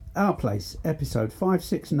Our Place, episode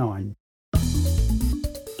 569.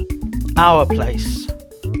 Our Place,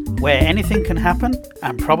 where anything can happen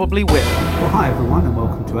and probably will. Well, hi everyone, and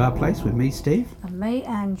welcome to Our Place with me, Steve. And me,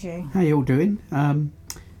 Angie. How you all doing?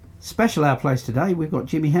 Special Our Place today. We've got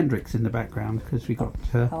Jimi Hendrix in the background because we got.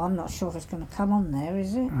 Oh, I'm not sure if it's going to come on there,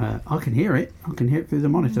 is it? I can hear it. I can hear it through the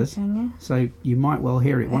monitors. Can you? So you might well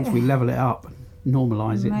hear it once we level it up,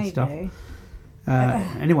 normalise it and stuff.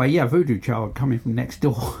 Anyway, yeah, Voodoo Child coming from next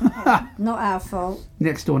door. Not our fault.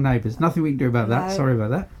 Next door neighbours. Nothing we can do about that. No. Sorry about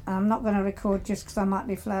that. I'm not going to record just because I might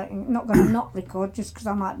be flouting. Not going to not record just because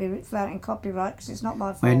I might be flouting copyright because it's not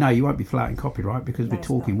my fault. Well, no, you won't be flouting copyright because we're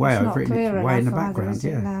talking way over it and it's way in the background.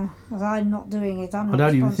 Yeah. No, because I'm not doing it. I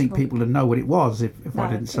don't even think people would know what it was if I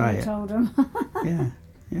didn't say it. Told them. Yeah.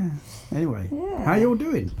 Anyway, Yeah. how you all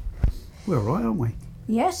doing? We're all right, aren't we?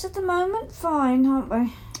 Yes, at the moment, fine, aren't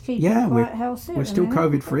we? Keeping quite healthy. We're still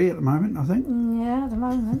COVID free at the moment, I think. Yeah, at the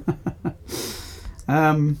moment.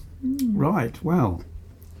 Right. Well,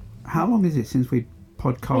 how long is it since we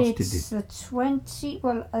podcasted It's it? the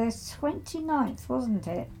 29th, wasn't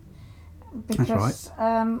it? Because, That's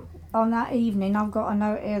right. On that evening, I've got a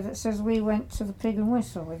note here that says we went to the Pig and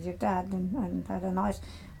Whistle with your dad and had a nice.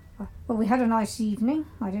 Well, we had a nice evening.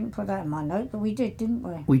 I didn't put that in my note, but we did, didn't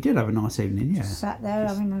we? We did have a nice evening, yeah. Just sat there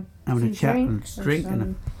having a Having few a chat drinks and drink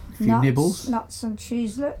and a few nibbles. nuts and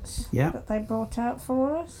cheeselets that they brought out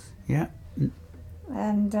for us. Yeah.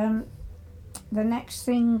 And the next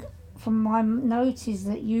thing from my note is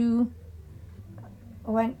that you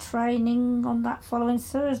went training on that following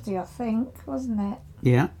Thursday, I think, wasn't it?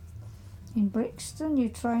 Yeah. In Brixton, you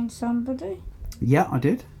trained somebody. Yeah, I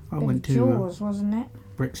did. I went to Jaws, wasn't it?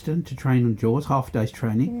 Brixton to train on Jaws, half a day's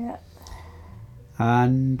training. Yeah.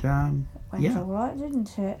 And Went all right,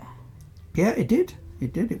 didn't it? Yeah, it did.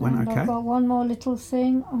 It went And okay. I've got one more little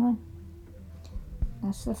thing.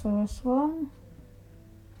 That's the first one.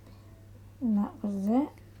 And that was it.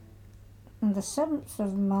 And the 7th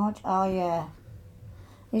of March,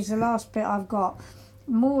 is the last bit I've got.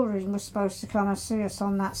 Maureen was supposed to come and see us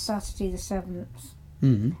on that Saturday the 7th.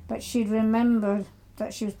 Mm-hmm. But she'd remembered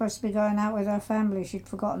that she was supposed to be going out with her family. She'd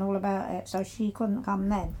forgotten all about it, so she couldn't come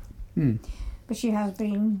then. Mm. But she has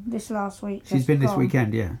been this last week. She's been this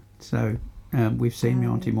weekend, yeah. So we've seen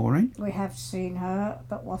my Auntie Maureen. We have seen her,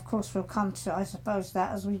 but of course we'll come to, I suppose,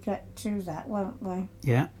 that as we get to that, won't we?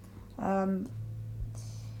 Yeah.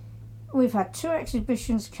 We've had 2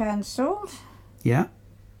 exhibitions cancelled. Yeah.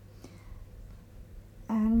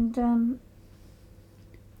 And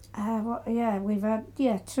we've had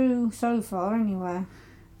 2 so far anyway.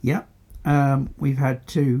 Yeah. We've had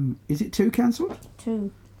 2. Is it 2 cancelled?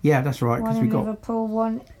 2. Yeah, that's right. One Because in we got. Liverpool,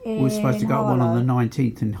 one in We were supposed to go Harlow. one on the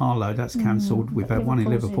 19th in Harlow. That's cancelled. We've had one in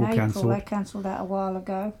Liverpool in cancelled. April. They cancelled that a while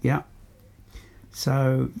ago. Yeah.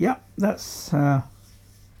 So yeah, that's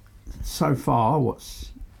so far what's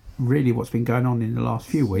been going on in the last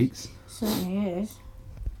few weeks. Certainly is.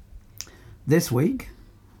 This week,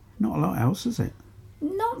 not a lot else, is it?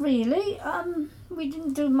 Not really. We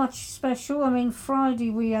didn't do much special. I mean, Friday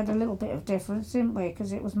we had a little bit of difference, didn't we?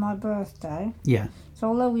 Because it was my birthday. Yeah. So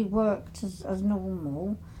although we worked as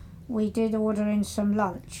normal, we did order in some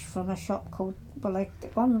lunch from a shop called,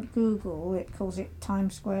 on Google it calls it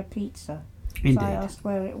Times Square Pizza. Indeed. So I asked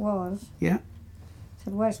where it was. Yeah. I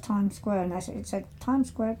said, where's Times Square? And it said, Times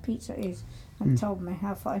Square Pizza is. And told me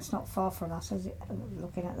how far. It's not far from us, is it?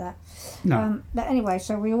 Looking at that. No. But anyway,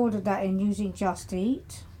 so we ordered that in using Just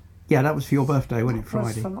Eat. Yeah, that was for your birthday, wasn't it,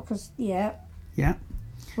 Friday? Yeah.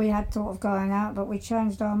 We had thought of going out, but we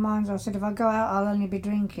changed our minds. I said, if I go out, I'll only be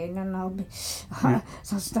drinking, and I'll be. So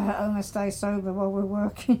I'll stay at home and stay sober while we're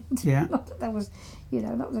working. Yeah. Not that there was,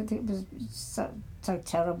 not that it was so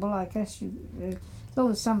terrible. I guess as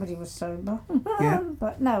long as somebody was sober. Yeah.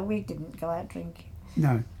 But no, we didn't go out drinking.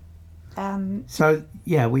 No. So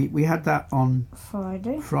yeah, we had that on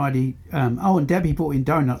Friday. And Debbie brought in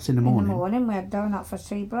donuts in the morning. In the morning, we had donut for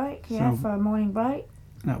tea break. Yeah, for a morning break.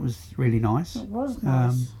 That was really nice. It was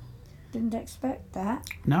nice. Didn't expect that.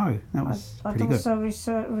 No, that was pretty good. I'd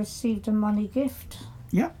also received a money gift.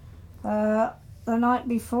 Yeah. The night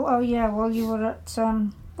before. Oh yeah. Well, you were at.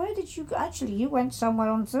 Where did you actually? You went somewhere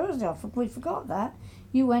on Thursday. We forgot that.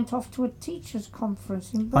 You went off to a teachers'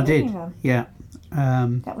 conference in Birmingham. I did. Yeah.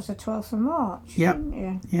 That was the 12th of March. Yep. Didn't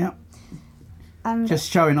you? Yeah. And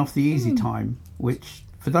just showing off the Easy Time, which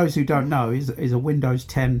for those who don't know is a Windows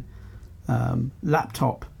 10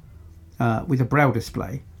 laptop with a Braille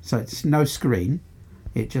display. So it's no screen.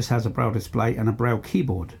 It just has a Braille display and a Braille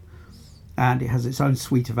keyboard, and it has its own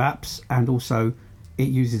suite of apps, and also it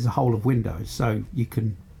uses the whole of Windows. So you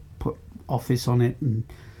can put Office on it, and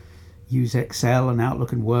use Excel and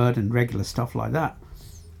Outlook and Word and regular stuff like that.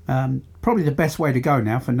 Probably the best way to go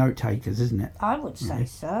now for note takers, isn't it? I would say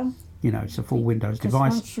so. You know, it's a full Windows Because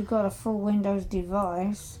device. once you've got a full Windows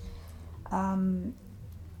device,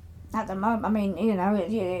 at the moment, I mean, you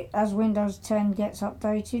know, as Windows 10 gets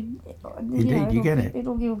updated, Indeed, you get it.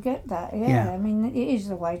 You'll get that, yeah. I mean, it is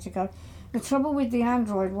the way to go. The trouble with the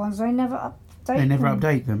Android ones, they never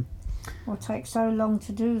update them. Or take so long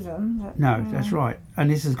to do them. That's right. And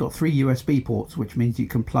this has got 3 USB ports, which means you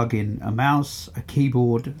can plug in a mouse, a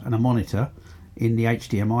keyboard and a monitor in the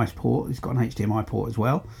HDMI port. It's got an HDMI port as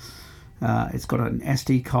well. It's got an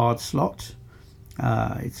SD card slot.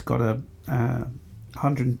 It's got a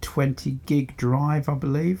 120 gig drive, I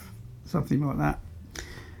believe, something like that.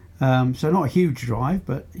 So not a huge drive,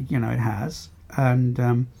 but you know, it has.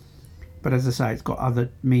 And but as I say, it's got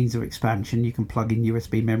other means of expansion. You can plug in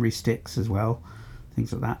USB memory sticks as well,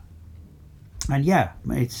 things like that. And yeah,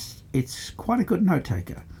 it's quite a good note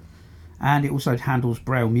taker. And it also handles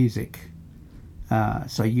Braille music,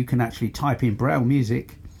 so you can actually type in Braille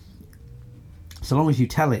music. So long as you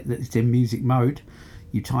tell it that it's in music mode,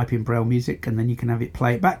 you type in Braille music, and then you can have it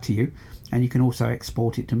play it back to you, and you can also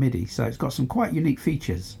export it to MIDI. So it's got some quite unique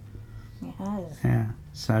features. It has. Yeah.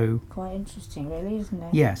 So quite interesting, really, isn't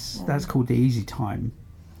it? Yes, that's called the EasyTime,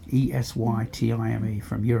 ESYTIME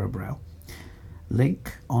from Eurobraille.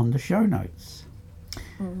 Link on the show notes.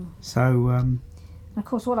 So, of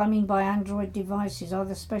course, what I mean by Android devices are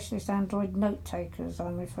the specialist Android note takers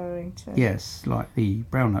I'm referring to. Yes, like the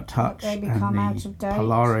Braille Touch they and become the out of date,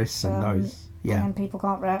 Polaris and those. Yeah. And then people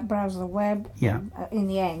can't browse the web. Yeah. In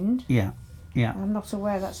the end. Yeah. Yeah. I'm not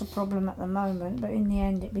aware that's a problem at the moment, but in the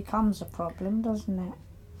end it becomes a problem, doesn't it?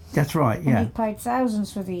 That's right, yeah. And you've paid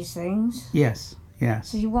thousands for these things. Yes, yes.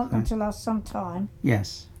 So you want them to last some time.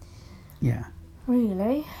 Yes. Yeah.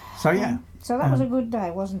 Really? So, yeah. So that was a good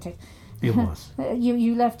day, wasn't it? It was.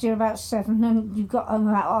 You left here about 7 and you got home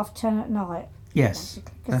about 10:30 at night. Yes,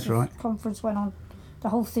 that's right. The conference went on, the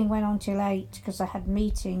whole thing went on till 8 because I had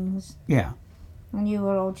meetings. Yeah. And you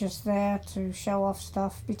were all just there to show off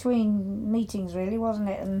stuff between meetings, really, wasn't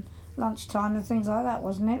it? And lunchtime and things like that,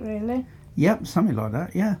 wasn't it, really? Yep, something like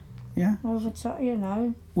that, yeah. Yeah. You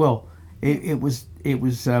know. Well, it was they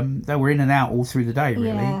were in and out all through the day,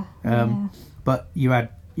 really. Yeah, But you had,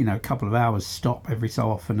 you know, a couple of hours stop every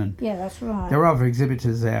so often, and yeah, that's right. there were other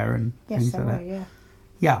exhibitors there and things like that. Yeah.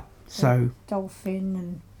 Yeah. So Dolphin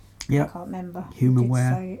and yeah, I can't remember.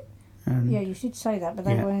 Humanware. Yeah, you should say that, but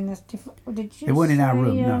they weren't in a different. Did you? They weren't in our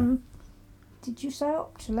room. No. Did you say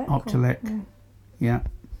Optelec? Optelec. Yeah.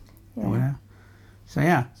 Yeah. So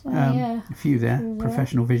yeah, a few there.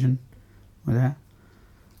 Professional Vision were there.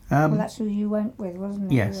 Well, that's who you went with,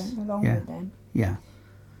 wasn't it? Yes. You went along with them. Yeah.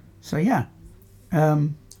 So yeah.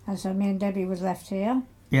 And so me and Debbie was left here.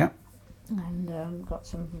 Yeah. And got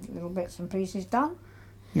some little bits and pieces done.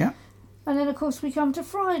 Yeah. And then, of course, we come to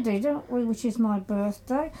Friday, don't we, which is my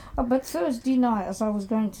birthday. But Thursday night, as I was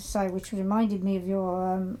going to say, which reminded me of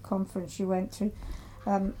your conference you went to,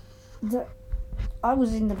 I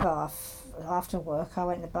was in the bath after work. I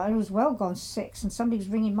went in the bath. It was well gone 6, and somebody was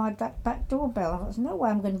ringing my back doorbell. I thought, there's no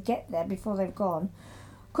way I'm going to get there before they've gone.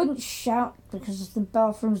 Couldn't shout because the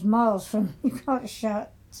bathroom's miles from... You can't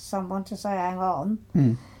shout to someone to say, hang on.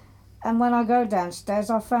 And when I go downstairs,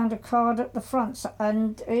 I found a card at the front,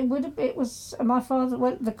 and it was my father.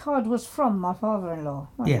 Well, the card was from my father-in-law.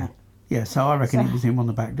 Yeah, it? Yeah. So I reckon it was him on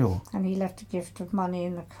the back door. And he left a gift of money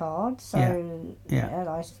in the card. So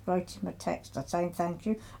I wrote him a text saying thank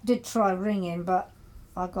you. I did try ringing, but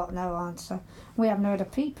I got no answer. We haven't heard a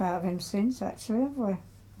peep out of him since, actually, have we?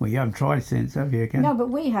 Well, you haven't tried since, have you? Again? No, but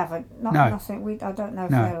we haven't. Nothing. I don't know if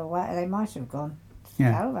they're away. They might have gone.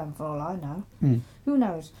 Yeah. Caravan, for all I know. Who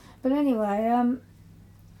knows? But anyway,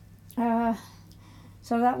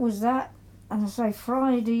 so that was that. And I say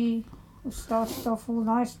Friday, we started off all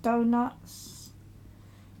nice, donuts,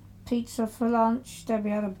 pizza for lunch.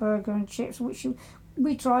 Debbie had a burger and chips, which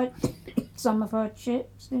we tried some of her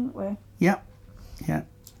chips, didn't we? Yep. Yeah.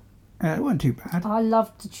 It wasn't too bad. I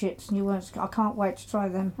loved the chips, and you weren't. I can't wait to try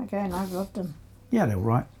them again. I loved them. Yeah, they were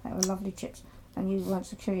right. They were lovely chips. And you weren't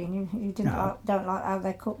so keen. You don't like how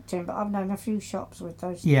they're cooked in, but I've known a few shops with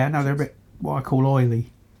those. Yeah, no, they're a bit what I call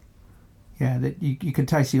oily. Yeah, that you can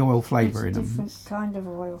taste the oil flavour in them. Different kind of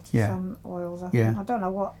oil to some oils. I think. I don't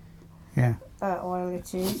know what oil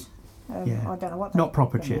it is. I don't know what. Not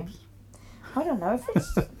proper chips. I don't know if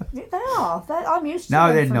it's. They are. I'm used to. No,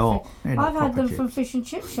 them they're not. I've had them from fish and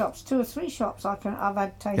chip shops. 2 or 3 shops I've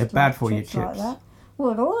had taste. They're bad for you, chips. Like that.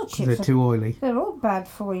 Well, all the chips they're too oily. They're all bad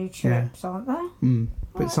for you chips, aren't they?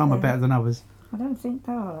 But some are better than others. I don't think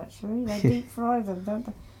they are, actually. They deep fry them, don't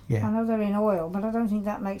they? Yeah. I know they're in oil, but I don't think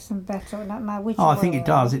that makes them better. It doesn't matter which Oh, I oil think they it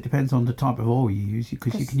does. are. It depends on the type of oil you use,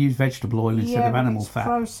 because you can use vegetable oil instead of but animal it's fat.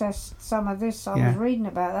 processed some of this. I was reading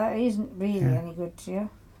about that. It isn't really any good to you.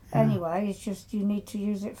 Yeah. Anyway, it's just you need to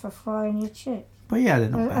use it for frying your chips. But yeah, they're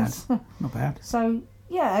not bad. Not bad. So,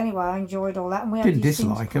 yeah, anyway, I enjoyed all that. And we had Didn't these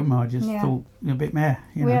dislike them. I just thought a bit meh.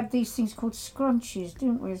 We had these things called scrunchies,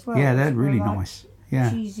 didn't we, as well? Yeah, they're Which were really like nice. Yeah.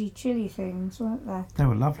 cheesy chili things, weren't they? They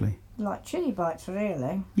were lovely. Like chili bites,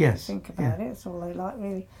 really. Yes. Think about it. That's all they like,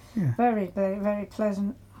 really. Yeah. Very, very, very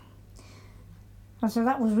pleasant. And so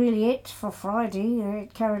that was really it for Friday.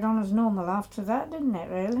 It carried on as normal after that, didn't it,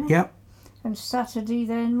 really? Yep. And Saturday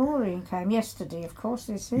then Maureen came. Yesterday, of course,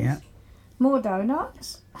 this is. Yeah. More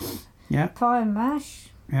donuts. Yeah. Pie and mash.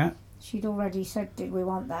 Yeah. She'd already said, did we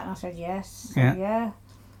want that? And I said, yes. Yeah. Yeah.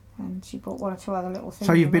 And she bought one or two other little things.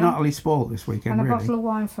 So you've been along. utterly spoilt this weekend, And a really. bottle of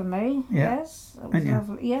wine for me. Yeah. Yes. That was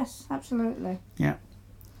lovely. Yes, absolutely. Yeah.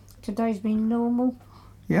 Today's been normal.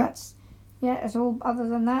 Yeah. It's all, other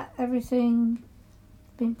than that, everything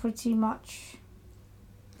been pretty much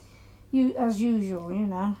as usual, you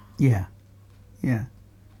know. Yeah. Yeah.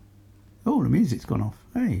 Oh, the music's gone off.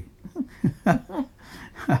 Hey.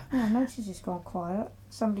 I noticed it's gone quiet.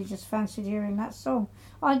 Somebody just fancied hearing that song.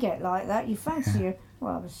 I get like that. You fancy it.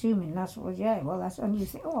 Well, I'm assuming that's what. Yeah. Well, that's, and you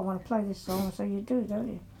think, oh, I want to play this song, so you do, don't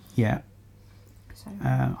you? Yeah. So.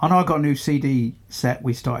 I know I got a new CD set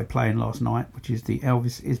we started playing last night, which is the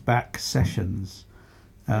Elvis Is Back Sessions.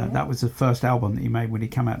 That was the first album that he made when he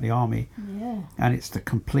came out of the army. Yeah. And it's the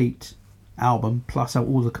complete album plus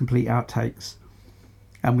all the complete outtakes.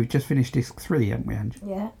 And we've just finished disc 3, haven't we, Ange?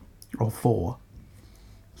 Yeah. Or 4.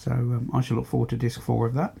 So I shall look forward to disc 4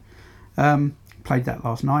 of that. Played that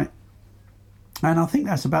last night. And I think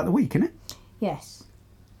that's about the week, isn't it? Yes.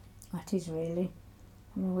 That is really.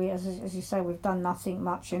 I mean, as you say, we've done nothing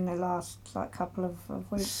much in the last couple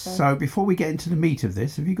of weeks. So before we get into the meat of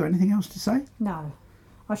this, have you got anything else to say? No.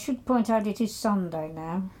 I should point out it is Sunday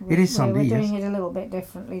now. It is Sunday, We're doing it a little bit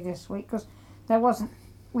differently this week because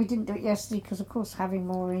we didn't do it yesterday because, of course, having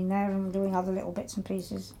Maureen there and doing other little bits and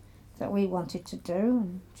pieces that we wanted to do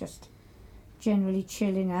and just generally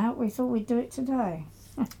chilling out, we thought we'd do it today.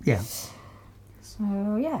 Yeah.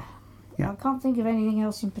 So, yeah. I can't think of anything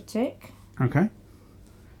else in particular. Okay.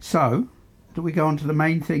 So, do we go on to the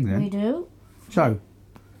main thing then? We do. So,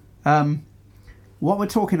 what we're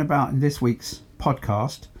talking about in this week's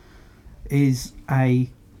podcast is a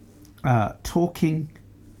talking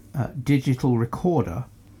digital recorder,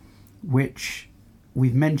 which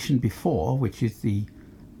we've mentioned before, which is the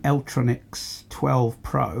Eltronix 12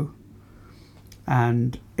 Pro,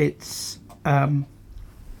 and it's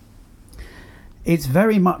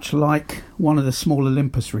very much like one of the small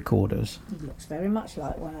Olympus recorders. It looks very much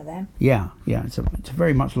like one of them. Yeah, it's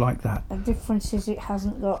very much like that. The difference is it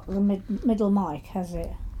hasn't got the middle mic, has it?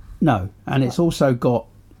 No, and it's also got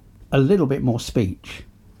a little bit more speech,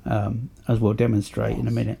 as we'll demonstrate in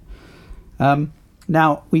a minute.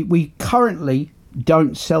 Now, we currently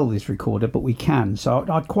don't sell this recorder, but we can. So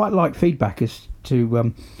I'd quite like feedback as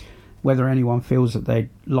to whether anyone feels that they'd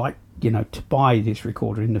like, to buy this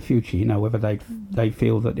recorder in the future. Whether they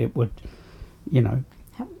feel that it would,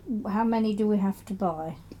 How many do we have to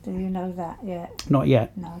buy? Do you know that yet? Not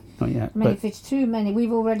yet. No. Not yet. I mean, if it's too many,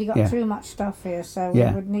 we've already got too much stuff here, so we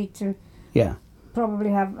would need to. Yeah. Probably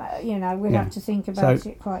have, we'd have to think about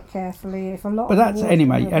it quite carefully. If a lot. But that's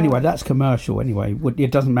anyway. That's commercial. Anyway,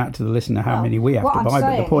 it doesn't matter to the listener how many we have to buy.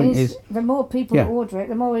 But the point is, the more people who order it,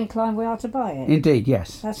 the more inclined we are to buy it. Indeed,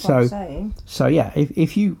 yes. That's what I'm saying. So yeah,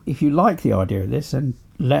 if you like the idea of this, then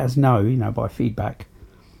let us know. by feedback,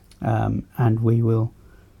 and we will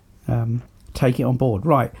take it on board.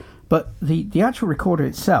 Right, but the actual recorder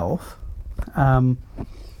itself.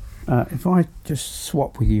 If I just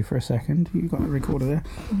swap with you for a second, you've got the recorder there.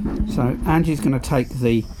 So Angie's going to take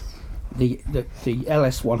the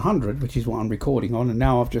LS100, which is what I'm recording on, and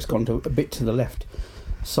now I've just gone a bit to the left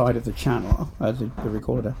side of the channel, the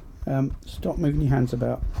recorder. Stop moving your hands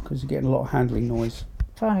about because you're getting a lot of handling noise.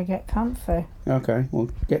 Trying to get comfy. Okay, well,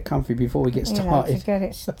 get comfy before we get started. To get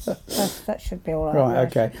it, that should be all right.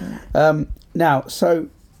 Right, okay. Now, so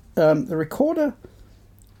the recorder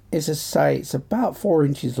is, as I say, it's about 4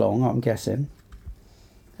 inches long, I'm guessing,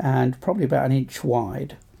 and probably about an inch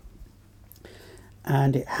wide.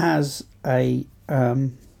 And it has a,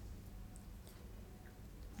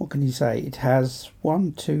 what can you say? It has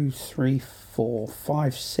 1, 2, 3, 4,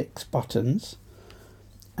 5, 6 buttons,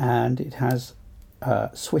 and it has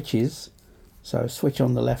switches, so a switch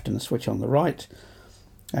on the left and a switch on the right,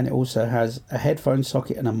 and it also has a headphone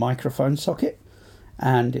socket and a microphone socket,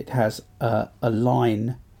 and it has a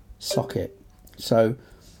line socket. So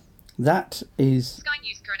that is Sky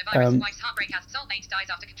News coronavirus. Wife's heartbreak as soulmate dies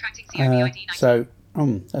after contracting COVID-19. so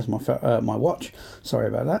that's my watch. Sorry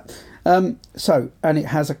about that. So, and it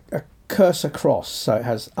has a cursor cross. So it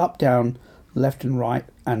has up, down, left and right,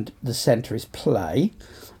 and the centre is play,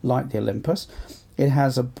 like the Olympus. It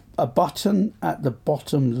has a button at the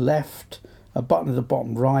bottom left, a button at the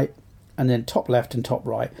bottom right, and then top left and top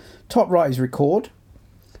right. Top right is record.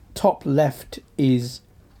 Top left is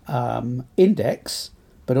index,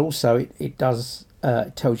 but also it does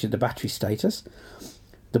it tells you the battery status.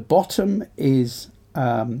 The bottom is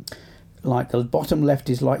like the bottom left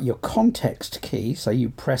is like your context key, so you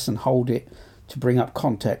press and hold it to bring up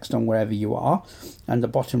context on wherever you are, and the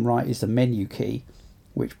bottom right is the menu key,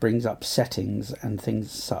 which brings up settings and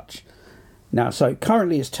things such. Now, so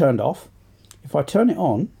currently it's turned off. If I turn it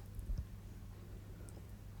on,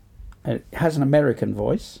 it has an American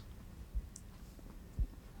voice.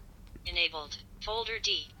 Enabled. Folder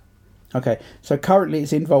D. Okay, so currently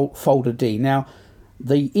it's in folder D. Now,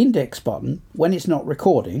 the index button, when it's not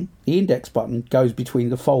recording, the index button goes between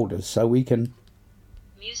the folders, so we can...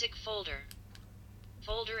 Music folder.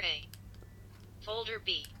 Folder A. Folder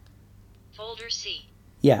B. Folder C.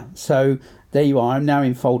 Yeah, so there you are. I'm now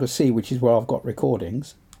in folder C, which is where I've got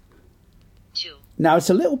recordings. 2. Now, it's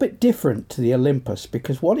a little bit different to the Olympus,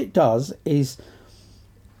 because what it does is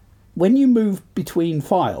when you move between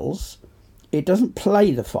files, it doesn't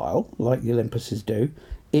play the file like the Olympuses do.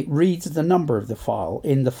 It reads the number of the file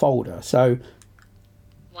in the folder. So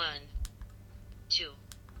 1, 2,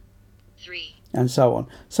 3. And so on.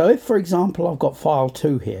 So if, for example, I've got file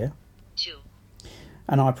 2 here, 2.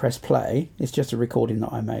 and I press play, it's just a recording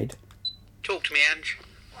that I made. Talk to me, Ange.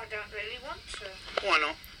 I don't really want to. Why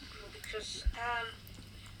not? Because,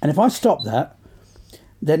 And if I stop that,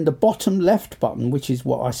 then the bottom left button, which is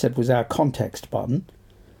what I said was our context button,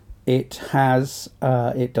 it has,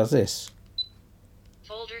 it does this.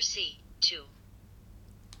 Folder C. 2.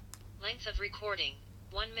 Length of recording.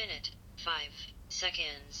 1 minute. 5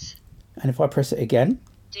 seconds. And if I press it again,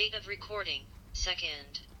 Date of recording.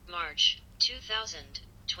 2nd March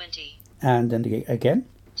 2020. and then again,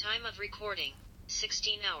 Time of recording.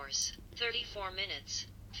 16 hours. 34 minutes.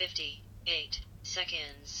 58 seconds.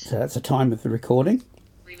 so that's the time of the recording.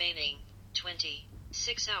 Remaining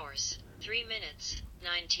 26 hours. 3 minutes.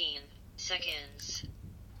 19 seconds.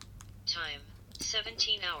 Time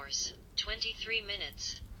 17 hours. 23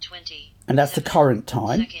 minutes. 20. And that's the current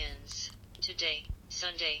time. Seconds. Today,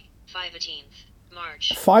 Sunday, 15th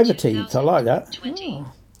March. 15th, I like that. 20.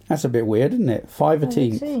 That's a bit weird, isn't it?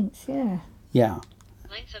 15th. 18th, yeah. Yeah.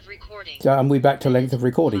 Length of recording. So, and we're back to length of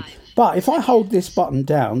recording. 5 But if I hold this seconds. button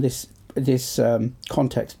down, this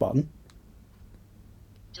context button,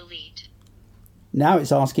 Delete. now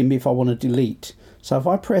it's asking me if I want to delete. So if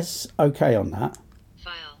I press OK on that,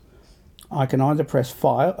 File. I can either press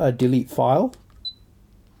file, delete file.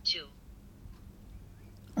 2.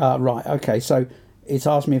 Right, okay, so it's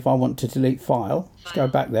asked me if I want to delete file. Let's go File.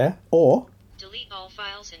 back there. Or, Delete all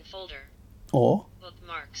files in folder. or,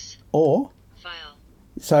 Bookmarks. or. File.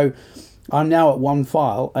 So I'm now at one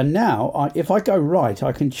file, and now if I go right,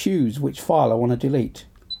 I can choose which file I want to delete.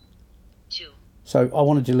 2. So I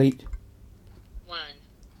want to delete. 1.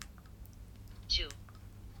 2.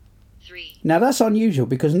 3. Now that's unusual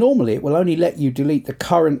because normally it will only let you delete the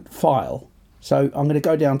current file. So I'm going to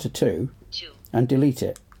go down to 2 2. and delete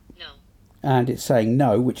it. No. And it's saying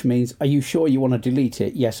no, which means, are you sure you want to delete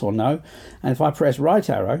it? Yes or no. And if I press down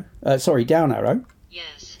arrow,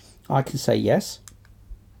 Yes. I can say yes.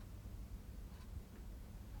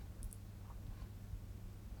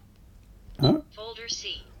 Oh, Folder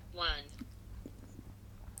C. 1.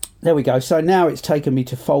 there we go. So now it's taken me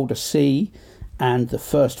to folder C and the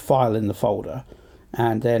first file in the folder.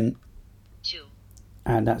 And then, 2.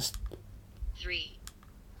 and that's, 3.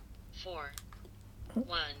 4.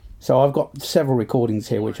 1. so I've got several recordings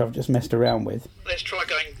here which I've just messed around with. Let's try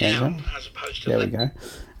going There you down go. as opposed to There we left.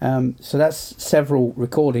 go. So that's several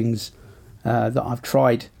recordings that I've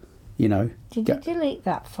tried, Did you Go- delete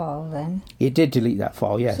that file then? It did delete that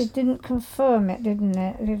file, yes. So it didn't confirm it, didn't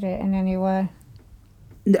it? Did it in any way?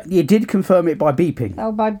 No, it did confirm it by beeping.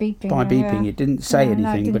 Oh, by beeping. By beeping, yeah. it didn't say Yeah, anything,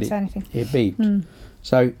 no, it didn't but say anything. it beeped.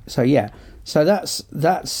 So yeah, so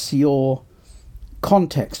that's your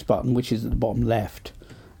context button, which is at the bottom left.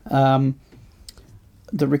 The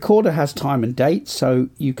recorder has time and date, so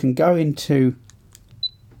you can go into.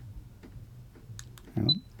 Hang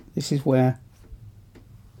on, this is where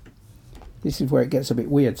it gets a bit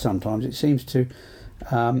weird sometimes. It seems to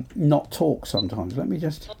not talk sometimes. Let me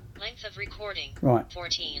just. Length of recording. Right.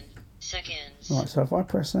 14 seconds. Right, so if I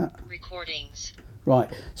press that, Recordings. Right,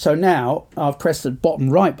 so now I've pressed the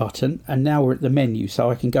bottom right button and now we're at the menu,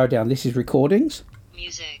 so I can go down. This is recordings,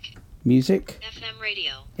 music,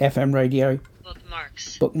 FM radio,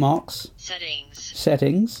 bookmarks, settings.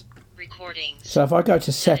 So if I go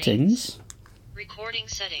to settings,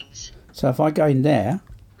 so if I go in there,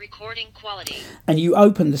 and you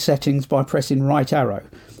open the settings by pressing right arrow.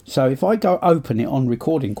 So if I go open it on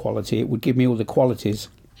recording quality, it would give me all the qualities.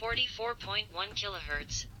 44.1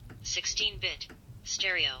 kilohertz, 16-bit,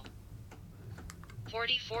 stereo.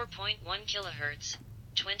 44.1 kilohertz,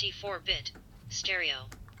 24-bit, stereo.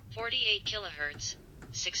 48 kilohertz,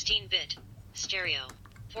 16-bit, stereo.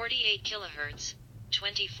 48 kilohertz,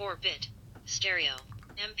 24-bit, stereo.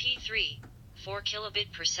 MP3, 4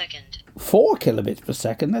 kilobit per second. 4 kilobits per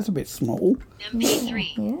second? That's a bit small.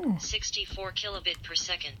 MP3, 64 kilobit per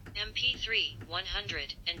second. MP3,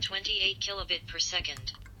 128 kilobit per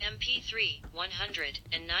second. MP3,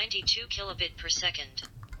 192 kilobit per second.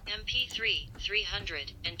 MP3,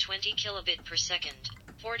 320 kilobit per second.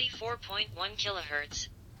 44.1 kilohertz,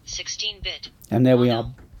 16-bit. And there we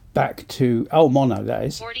are, back to mono. That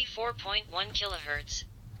is 44.1 kilohertz,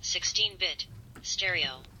 16-bit,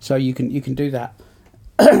 stereo. So you can do that.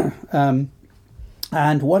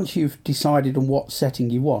 And once you've decided on what setting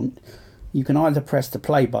you want, you can either press the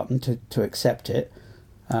play button to accept it,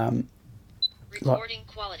 recording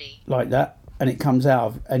quality, like that, and it comes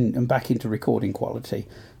out and back into recording quality.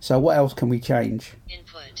 So what else can we change?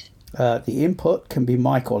 Input. The input can be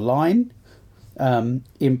mic or line. In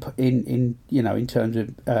terms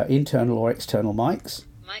of internal or external mics.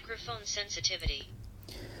 Microphone sensitivity.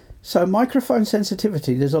 So microphone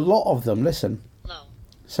sensitivity, there's a lot of them. Listen. Low.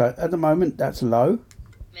 So at the moment that's low.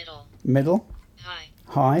 Middle.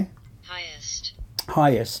 High.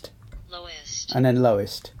 Highest. Lowest. And then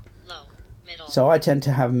lowest. Low. Middle. So I tend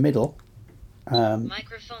to have middle.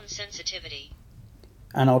 Microphone sensitivity.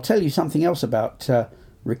 And I'll tell you something else about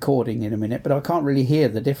recording in a minute, but I can't really hear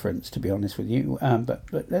the difference, to be honest with you. But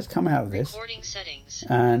let's come out of this. Recording settings.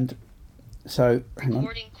 And so, hang on.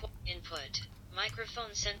 Input.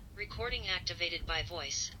 Microphone recording activated by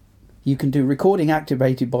voice. You can do recording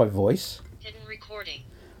activated by voice. Hidden recording.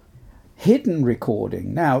 Hidden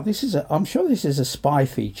recording. Now, I'm sure this is a spy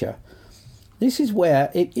feature. This is where,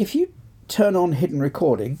 if you turn on hidden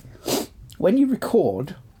recording, when you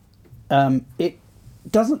record, it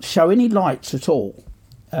doesn't show any lights at all.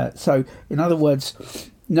 So, in other words,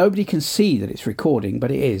 nobody can see that it's recording, but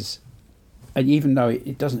it is. And even though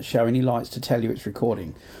it doesn't show any lights to tell you it's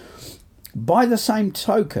recording. By the same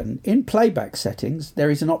token, in playback settings, there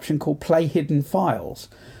is an option called Play Hidden Files.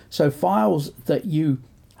 So files that you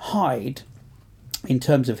hide in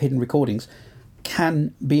terms of hidden recordings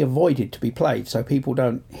can be avoided to be played, so people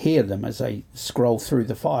don't hear them as they scroll through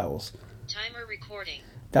the files. Timer recording.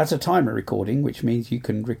 That's a timer recording, which means you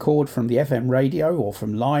can record from the FM radio or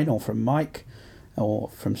from line or from mic or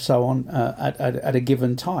from so on at a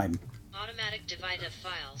given time. Automatic divide of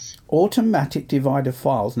files. Automatic divide of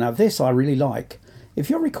files. Now this I really like. If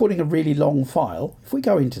you're recording a really long file, if we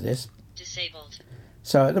go into this. Disabled.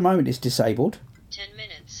 So at the moment it's disabled. 10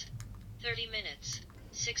 minutes. 30 minutes.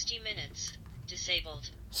 60 minutes.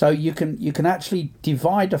 Disabled. So you can actually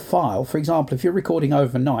divide a file. For example, if you're recording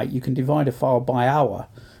overnight, you can divide a file by hour,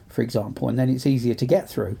 for example, and then it's easier to get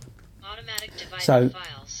through. Automatic divide of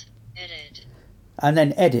files. Edit. And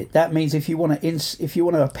then edit. That means if you want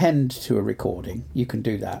to append to a recording, you can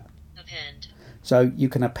do that. Append. So you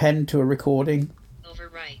can append to a recording.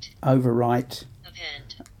 Overwrite.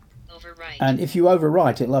 Append. Overwrite. And if you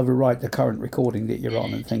overwrite, it'll overwrite the current recording that you're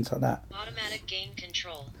on and things like that. Automatic gain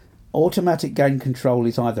control. Automatic gain control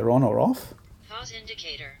is either on or off. Pause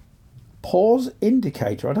indicator. Pause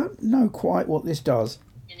indicator. I don't know quite what this does.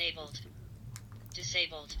 Enabled.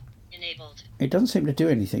 Disabled. Enabled. It doesn't seem to do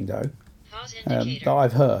anything though. Pause indicator. That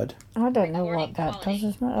I've heard. I don't know what that does.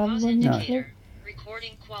 Isn't it? Pause indicator.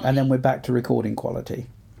 Recording quality. And then we're back to recording quality.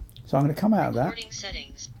 So I'm going to come out of that. Recording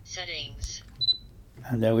settings. Settings.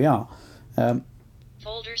 And there we are.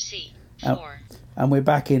 Folder C. 4. And we're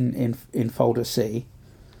back in folder C.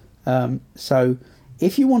 So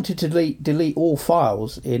if you wanted to delete all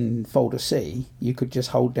files in folder C, you could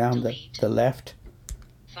just hold down the left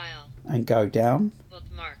file and go down.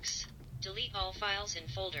 Bookmarks. Delete all files in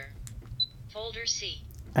folder. Folder C.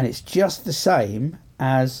 And it's just the same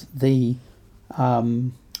as the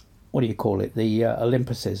what do you call it? The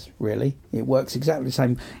Olympuses, really. It works exactly the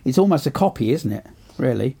same. It's almost a copy, isn't it?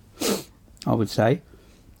 Really, I would say.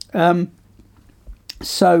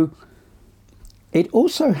 So it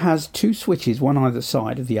also has two switches, one either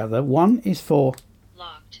side of the other. One is for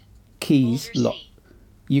locked keys.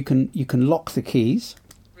 You can lock the keys.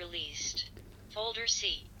 Released. Folder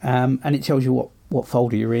and it tells you what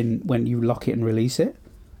folder you're in when you lock it and release it.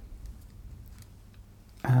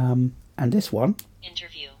 And this one,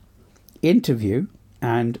 interview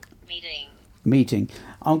and meeting.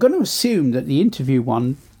 I'm going to assume that the interview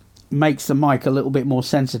one makes the mic a little bit more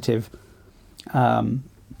sensitive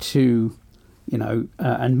to,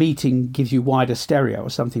 and meeting gives you wider stereo or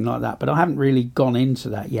something like that. But I haven't really gone into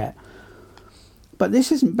that yet. But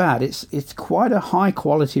this isn't bad. It's quite a high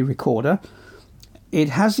quality recorder. It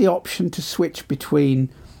has the option to switch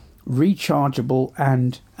between rechargeable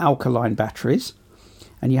and alkaline batteries,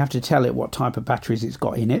 and you have to tell it what type of batteries it's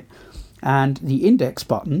got in it. And the index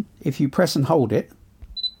button, if you press and hold it,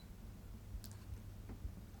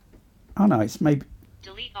 oh no, it's maybe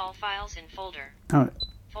delete all files in folder. Oh,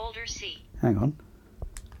 folder C. Hang on.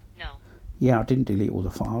 No. Yeah, I didn't delete all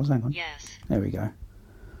the files. Hang on. Yes. There we go.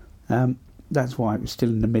 That's why it was still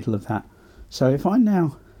in the middle of that. So if I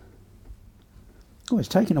now... Oh, it's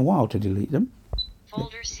taken a while to delete them.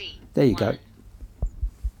 Folder C. There you go.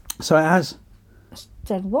 So it has...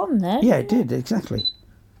 Said one there. Yeah, it did, exactly.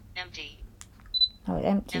 Empty. Oh,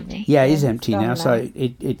 it's empty. Yeah, it is empty now, Done so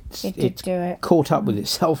that. it's did do it. caught up with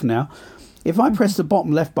itself now. If I press the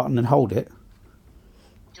bottom left button and hold it...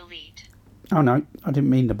 Delete. Oh no, I didn't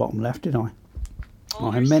mean the bottom left, did I?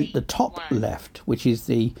 Folder I meant C. the top 1. left, which is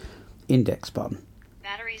the index button.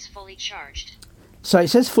 Batteries fully charged. So it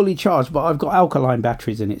says fully charged, but I've got alkaline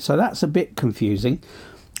batteries in it, so that's a bit confusing.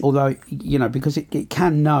 Although, because it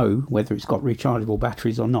can know whether it's got rechargeable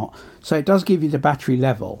batteries or not. So it does give you the battery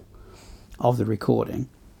level of the recording.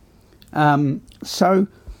 So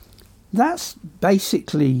that's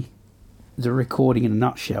basically the recording in a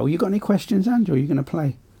nutshell. You got any questions, Andrew? Are you going to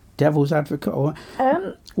play devil's advocate? Or...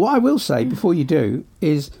 what I will say before you do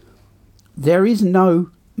is there is no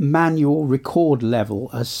manual record level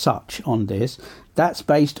as such on this. That's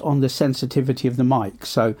based on the sensitivity of the mic.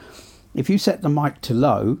 So if you set the mic to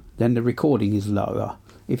low, then the recording is lower.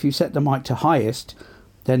 If you set the mic to highest,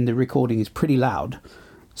 then the recording is pretty loud.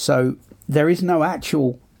 So there's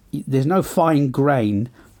no fine grain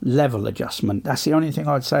level adjustment. That's the only thing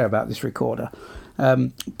I'd say about this recorder.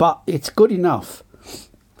 But it's good enough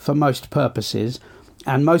for most purposes,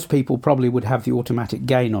 and most people probably would have the automatic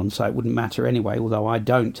gain on, so it wouldn't matter anyway, although I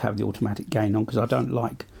don't have the automatic gain on because I don't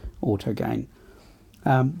like auto gain.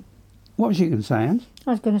 What was you going to say, Anne?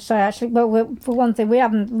 I was going to say, actually, well, for one thing, we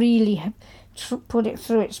haven't really put it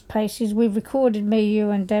through its paces. We recorded me, you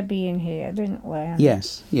and Debbie in here, didn't we?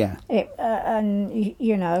 Yes, yeah. Yeah.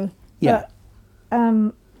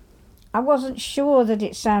 But, I wasn't sure that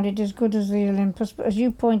it sounded as good as the Olympus, but as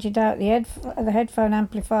you pointed out, the headphone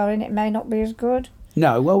amplifier in it may not be as good.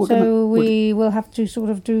 No, well, we will have to sort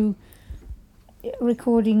of do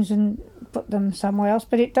recordings and put them somewhere else.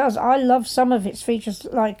 But it does. I love some of its features,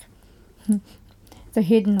 like the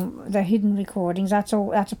hidden recordings. That's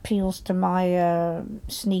all. That appeals to my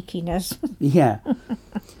sneakiness. Yeah.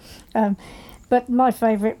 But my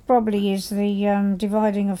favourite probably is the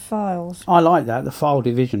dividing of files. I like that, the file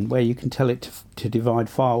division, where you can tell it to divide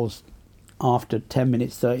files after 10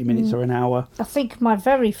 minutes, 30 minutes or an hour. I think my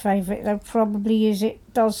very favourite, though, probably is it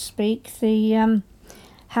does speak the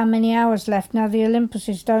how many hours left. Now, the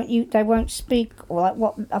Olympuses they won't speak, or like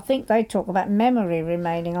what, I think they talk about memory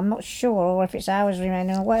remaining. I'm not sure, or if it's hours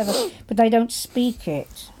remaining or whatever, but they don't speak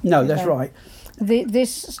it. No, that's right.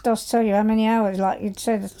 This does tell you how many hours, like it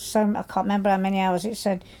said, I can't remember how many hours it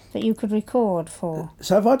said that you could record for.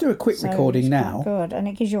 So if I do a quick recording now... Good, and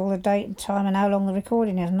it gives you all the date and time and how long the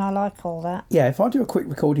recording is, and I like all that. Yeah, if I do a quick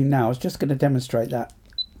recording now, I was just going to demonstrate that.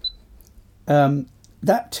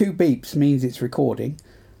 That 2 beeps means it's recording.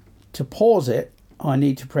 To pause it, I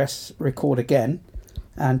need to press record again,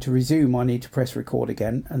 and to resume, I need to press record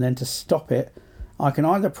again, and then to stop it, I can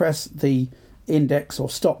either press the index or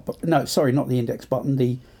stop. No, sorry, not the index button.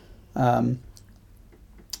 The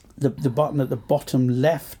button at the bottom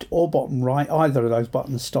left or bottom right. Either of those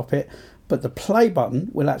buttons stop it. But the play button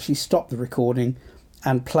will actually stop the recording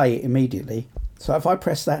and play it immediately. So if I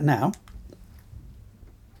press that now,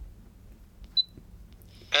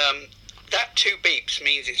 that 2 beeps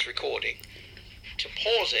means it's recording. To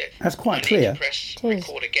pause it, that's quite I clear. Need to press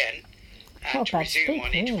record again. And to resume, I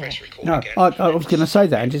need to press record again. I was going to say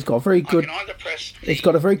that, and it's got a very good. I can either press it's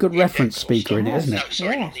got a very good reference speaker in it, isn't it? No,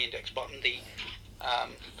 sorry, not the index button.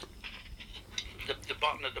 The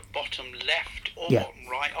button at the bottom left or bottom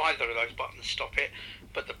right. Either of those buttons stop it,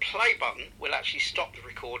 but the play button will actually stop the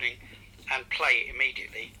recording and play it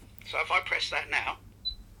immediately. So if I press that now,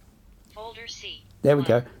 folder C. There we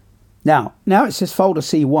go. Now it says folder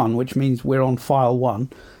C1, which means we're on file 1.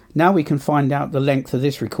 Now we can find out the length of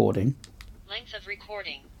this recording. Length of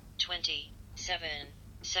recording 27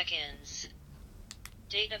 seconds.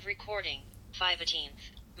 Date of recording,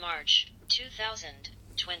 15th March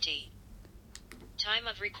 2020. Time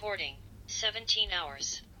of recording, 17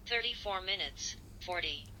 hours, 34 minutes,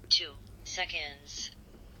 42 seconds.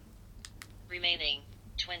 Remaining,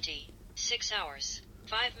 26 hours,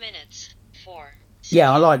 5 minutes, 4 seconds.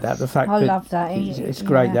 Yeah, I like that. The fact I that love that. it's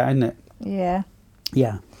great, Yeah. that, isn't it? Yeah.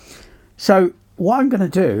 Yeah. So what I'm going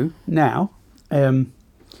to do now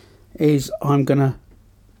is I'm going to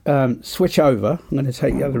switch over. I'm going to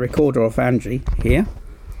take the other recorder off Angie here.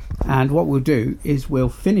 And what we'll do is we'll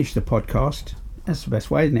finish the podcast. That's the best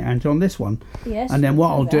way, isn't it, Angie, on this one? Yes. And then what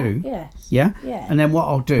I'll that. do... Yes. Yeah? Yeah. And then what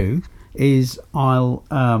I'll do is I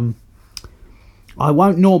won't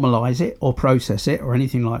normalise it or process it or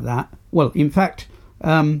anything like that. Well, in fact...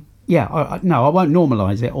 I won't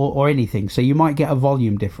normalise it or anything. So you might get a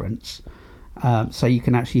volume difference. So you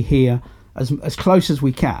can actually hear as close as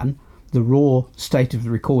we can the raw state of the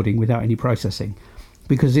recording without any processing.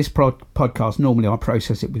 Because this podcast, normally I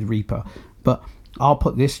process it with Reaper. But I'll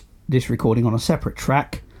put this recording on a separate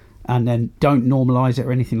track and then don't normalise it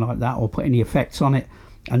or anything like that or put any effects on it.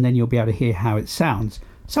 And then you'll be able to hear how it sounds.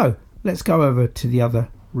 So let's go over to the other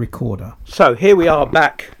recorder. So here we are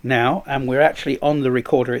back now, and we're actually on the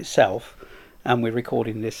recorder itself, and we're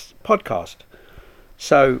recording this podcast.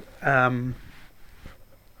 So and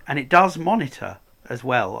it does monitor as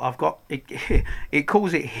well. I've got it. It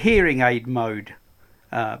calls it hearing aid mode,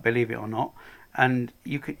 believe it or not, and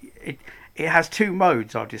you could it has two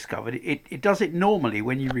modes. I've discovered it does it normally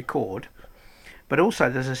when you record, but also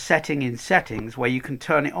there's a setting in settings where you can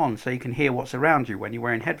turn it on so you can hear what's around you when you're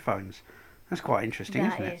wearing headphones. That's quite interesting,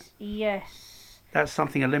 isn't it? Yes. That's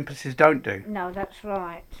something Olympuses don't do. No, that's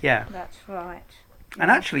right. Yeah. That's right.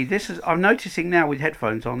 And actually, I'm noticing now with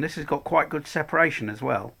headphones on, this has got quite good separation as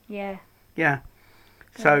well. Yeah. Yeah.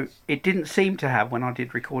 So Yes. it didn't seem to have when I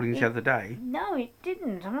did recordings the other day. No, it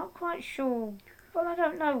didn't. I'm not quite sure. Well, I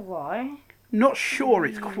don't know why. Not sure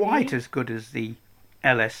it's quite as good as the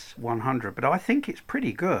LS100, but I think it's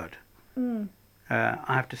pretty good. I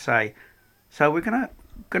have to say. So we're gonna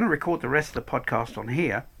record the rest of the podcast on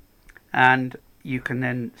here, and you can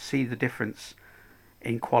then see the difference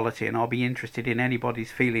in quality, and I'll be interested in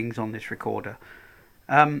anybody's feelings on this recorder.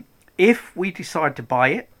 If we decide to buy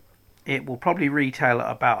it, it will probably retail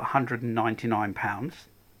at about £199,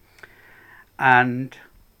 and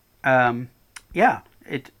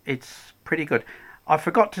it's pretty good. I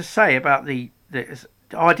forgot to say about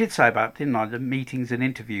I did say about, didn't I, the meetings and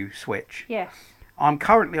interview switch. Yes. I'm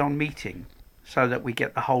currently on meeting, so that we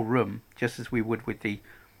get the whole room, just as we would with the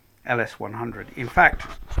LS100. In fact,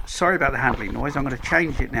 sorry about the handling noise, I'm going to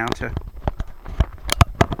change it now to...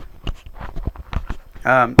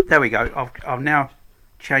 there we go, I've now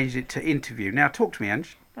changed it to interview. Now talk to me,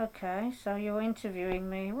 Ange. Okay, so you're interviewing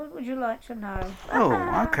me. What would you like to know?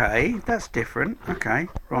 Oh, okay, that's different. Okay,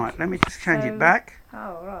 right, let me just change it So- back.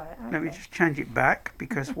 Oh, right. Okay. Let me just change it back,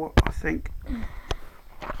 because what I think...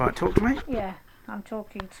 Right, talk to me. Yeah, I'm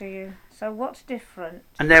talking to you. So what's different?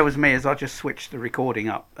 And there was me as I just switched the recording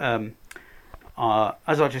up.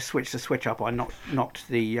 As I just switched the switch up, I knocked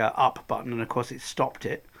the up button, and of course it stopped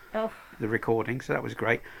it, Oh, the recording, so that was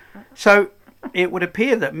great. So it would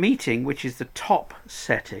appear that meeting, which is the top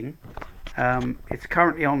setting, it's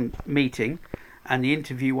currently on meeting, and the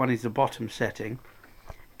interview one is the bottom setting,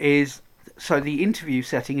 so the interview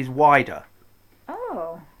setting is wider.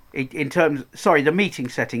 oh. The meeting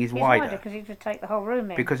setting is It's wider because it would take the whole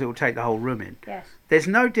room in. because it will take the whole room in. Yes. There's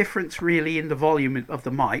no difference really in the volume of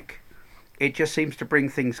the mic. It just seems to bring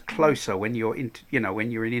things closer when you're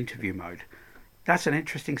when you're in interview mode. That's an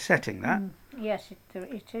interesting setting, that. Yes, it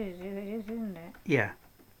is, isn't it? Yeah.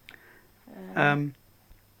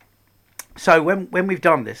 So when we've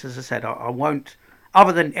done this, as I said, I won't,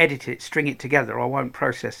 other than edit it, string it together, I won't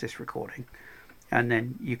process this recording, and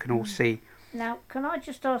then you can all see. Now, can I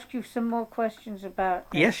just ask you some more questions about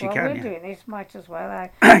this? Yes, you While can, we're yeah. doing this, might as well.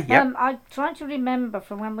 Yep. I'm trying to remember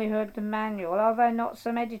from when we heard the manual, are there not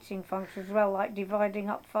some editing functions as well, like dividing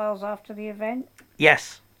up files after the event?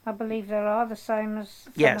 Yes. I believe there are, the same as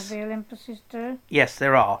some Yes. of the Olympuses do. Yes,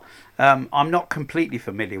 there are. I'm not completely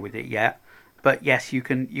familiar with it yet, but yes, you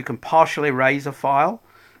can partially erase a file,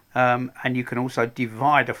 and you can also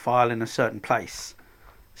divide a file in a certain place.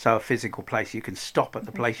 So a physical place, you can stop at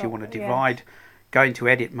the place you stop want to it, yes. divide, go into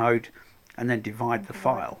edit mode, and then divide the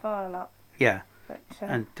file. File up. Yeah, But,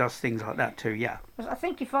 and does things like that too. Yeah. I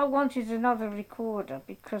think if I wanted another recorder,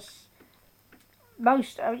 because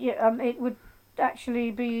most, it would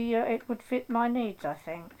actually be, it would fit my needs, I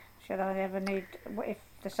think. Should I ever need, if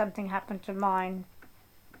there's something happened to mine?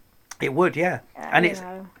 It would, yeah. And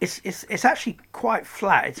it's actually quite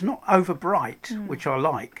flat. It's not over bright, which I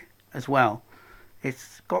like as well.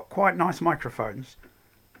 It's got quite nice microphones.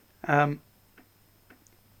 The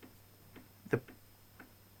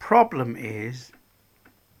problem is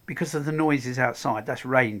because of the noises outside. That's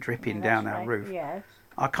rain dripping down our roof. Yes.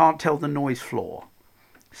 I can't tell the noise floor,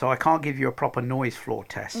 so I can't give you a proper noise floor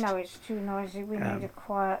test. No, it's too noisy. We need a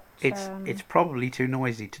quiet. It's probably too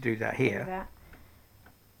noisy to do that here.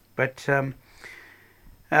 But so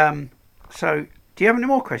do you have any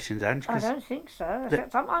more questions, Ange? I don't think so.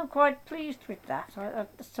 I'm quite pleased with that.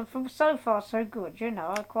 So far, so good. You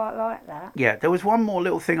know, I quite like that. Yeah, there was one more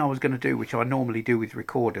little thing I was going to do, which I normally do with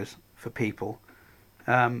recorders for people.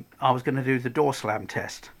 I was going to do the door slam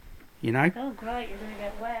test. You know. Oh, great! You're going to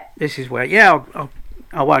get wet. This is where, yeah,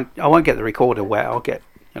 I won't get the recorder wet. I'll get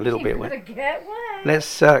a little bit wet. Get wet.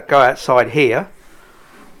 Let's go outside here,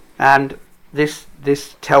 and this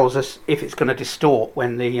tells us if it's going to distort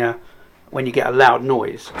when you get a loud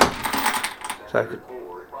noise. So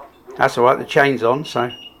that's all right. The chain's on, so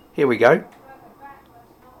here we go.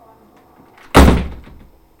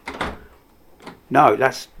 No,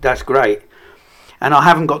 that's great, and I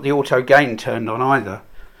haven't got the auto gain turned on either.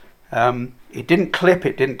 It didn't clip,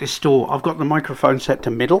 it didn't distort. I've got the microphone set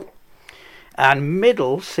to middle, and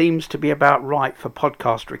middle seems to be about right for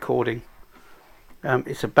podcast recording.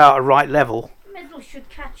 It's about a right level. Middle should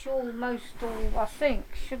catch almost all, I think,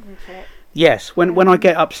 shouldn't it? Yes, when I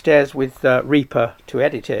get upstairs with Reaper to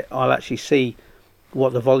edit it, I'll actually see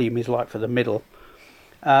what the volume is like for the middle.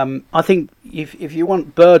 I think if you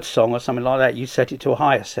want bird song or something like that, you set it to a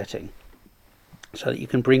higher setting so that you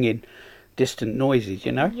can bring in distant noises,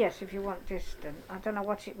 you know? Yes, if you want distant. I don't know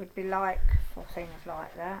what it would be like for things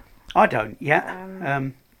like that. I don't, yeah.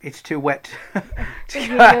 It's too wet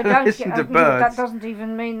to listen to birds. That doesn't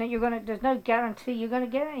even mean that there's no guarantee you're going to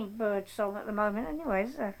get any bird song at the moment anyway,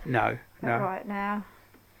 is there? No. Right now.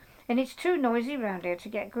 And it's too noisy around here to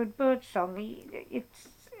get good bird song.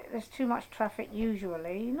 There's too much traffic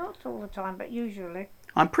usually. Not all the time, but usually.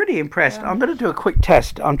 I'm pretty impressed. I'm going to do a quick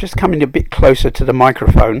test. I'm just coming a bit closer to the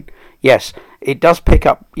microphone. Yes, it does pick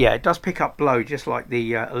up. Yeah, it does pick up blow just like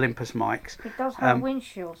the Olympus mics. It does have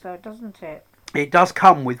windshields though, doesn't it? It does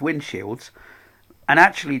come with windshields, and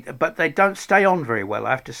actually, but they don't stay on very well,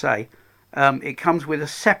 I have to say. It comes with a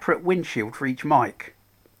separate windshield for each mic.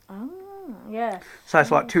 Oh, yes. So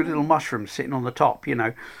it's like two little mushrooms sitting on the top, you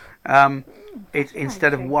know. It's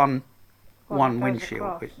instead of one windshield,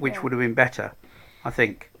 across, which would have been better, I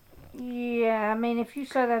think. Yeah, I mean, if you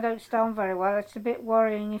say they don't stay on very well, it's a bit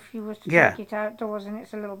worrying if you was to take it outdoors and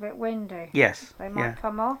it's a little bit windy. Yes. They might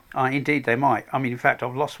come off. Indeed, they might. I mean, in fact,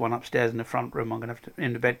 I've lost one upstairs in the front room. I'm going to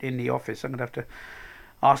have to, in the office, I'm going to have to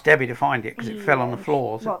ask Debbie to find it because it fell on the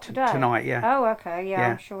floors tonight, yeah. Oh, okay, yeah,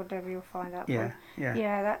 I'm sure Debbie will find out. Yeah.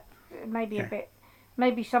 Yeah, that may be a bit,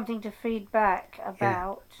 maybe something to feed back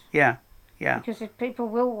about. Yeah. Because if people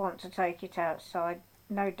will want to take it outside,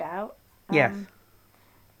 no doubt. Yes.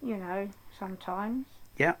 You know, sometimes.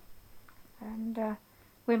 Yeah. And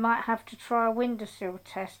we might have to try a windowsill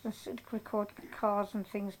test and record cars and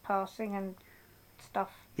things passing and stuff.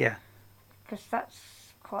 Yeah. Because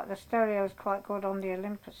the stereo is quite good on the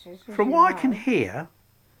Olympuses. From what I can hear.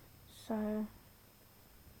 So.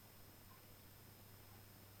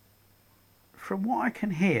 From what I can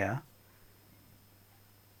hear.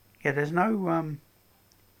 Yeah, there's no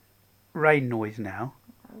rain noise now.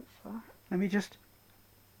 Let me just.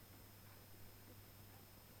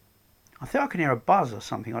 I think I can hear a buzz or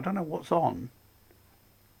something. I don't know what's on.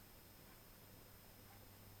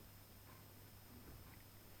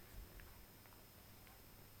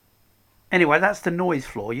 Anyway, that's the noise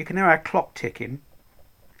floor. You can hear our clock ticking.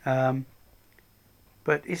 But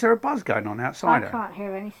is there a buzz going on outside? I can't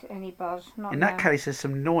hear any buzz. Not in that case, there's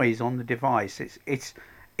some noise on the device.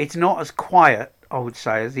 It's not as quiet, I would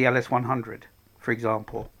say, as the LS100, for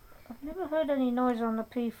example. I've never heard any noise on the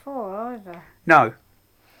P4 either. No.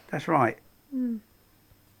 That's right. Mm.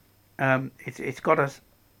 It's got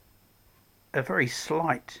a very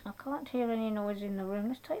slight. I can't hear any noise in the room.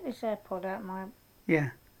 Let's take this AirPod out my. Yeah.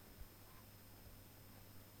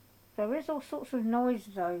 There is all sorts of noise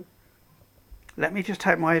though. Let me just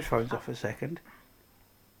take my headphones off a second.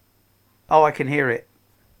 Oh, I can hear it.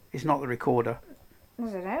 It's not the recorder.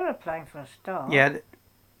 There's an aeroplane for a start. Yeah.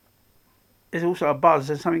 There's also a buzz.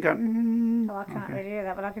 There's something going. Oh, I can't really hear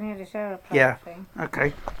that, but I can hear this aeroplane thing.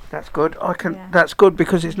 Okay, that's good. That's good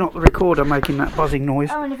because it's not the recorder making that buzzing noise.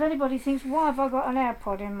 Oh, and if anybody thinks, why have I got an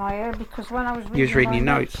AirPod in my ear? Because when I was reading your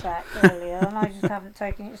notes earlier, and I just haven't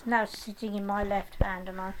taken it. It's now sitting in my left hand,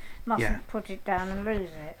 and I mustn't put it down and lose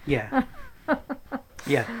it. Yeah.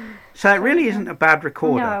 Yeah. So it really isn't a bad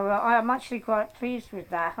recorder. No, I'm actually quite pleased with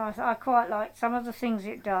that. I quite like some of the things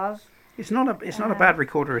it does. It's not a bad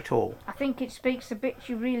recorder at all. I think it speaks the bits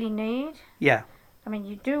you really need. Yeah. I mean,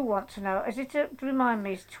 you do want to know. Is it? Remind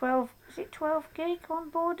me, is it 12 gig on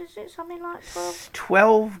board? Is it something like 12?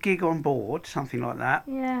 12 gig on board, something like that.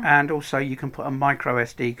 Yeah. And also you can put a micro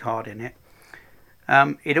SD card in it.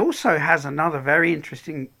 It also has another very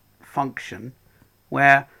interesting function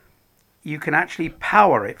where you can actually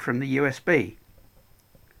power it from the USB.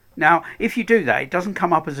 Now, if you do that, it doesn't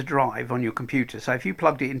come up as a drive on your computer. So if you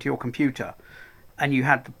plugged it into your computer and you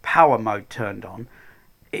had the power mode turned on,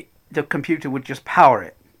 the computer would just power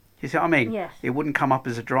it. You see what I mean? Yes. It wouldn't come up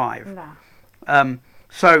as a drive. No.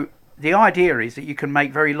 So the idea is that you can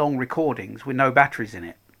make very long recordings with no batteries in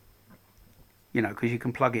it. You know, because you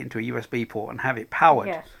can plug it into a USB port and have it powered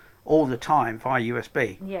Yes. all the time via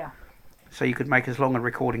USB. Yeah. So you could make as long a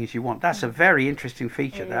recording as you want. That's a very interesting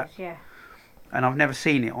feature, It that. is, yeah. And I've never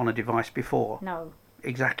seen it on a device before. No.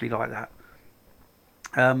 Exactly like that.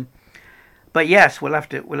 But yes, we'll have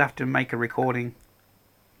to make a recording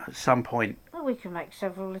at some point. Well, we can make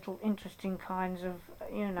several little interesting kinds of,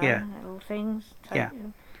 Yeah. little things. Yeah.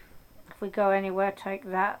 If we go anywhere, take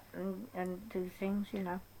that and do things,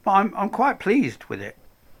 But I'm quite pleased with it.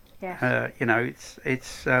 Yes. You know,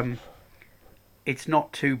 it's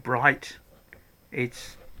not too bright.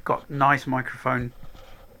 It's got nice microphones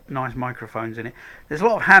in it. There's a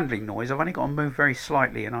lot of handling noise. I've only got to move very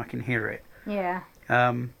slightly and I can hear it. Yeah.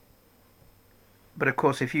 But of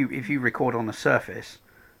course, if you record on a surface,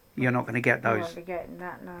 you're not going to get You those won't be getting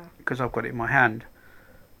that, no. because I've got it in my hand.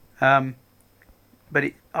 But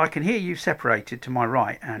I can hear you separated to my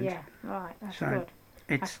right, and Yeah, right. That's so good.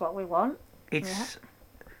 it's That's what we want. it's.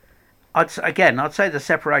 I'd say the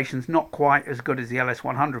separation's not quite as good as the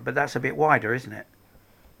LS100, but that's a bit wider, isn't it?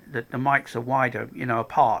 The mics are wider,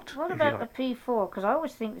 apart. What if you about like. the P4? Because I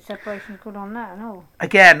always think the separation's good on that and all.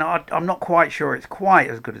 Again, I'm not quite sure it's quite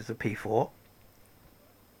as good as the P4,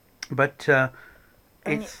 but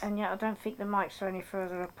And yet I don't think the mics are any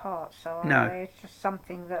further apart, so No. it's just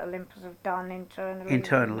something that Olympus have done internally.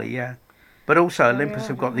 internally, yeah. But also, Very Olympus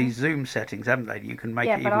have got odd, these zoom settings, haven't they? You can make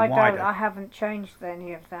yeah, it but even I wider. don't. I haven't changed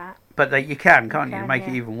any of that. But you can, can't you? can, Make it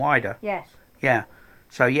yeah. even wider. Yes. Yeah.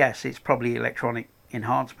 So yes, it's probably electronic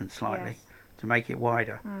enhancement slightly Yes. to make it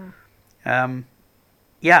wider. Mm.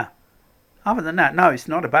 Yeah. Other than that, no, it's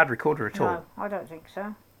not a bad recorder at all. No, I don't think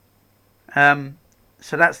so.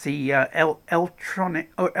 So that's the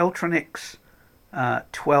Eltronix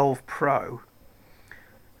 12 Pro.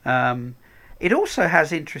 It also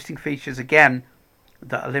has interesting features again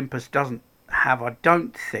that Olympus doesn't have, I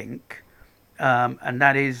don't think, and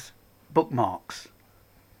that is bookmarks.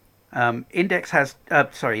 Olympus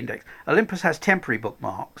has temporary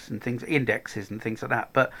bookmarks and things, indexes and things like that,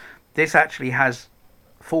 but this actually has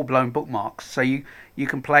full-blown bookmarks. So you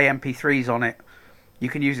can play MP3s on it. You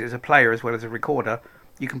can use it as a player as well as a recorder.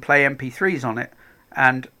 You can play MP3s on it,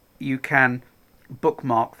 and you can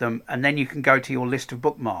bookmark them, and then you can go to your list of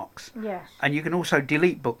bookmarks. Yes. And you can also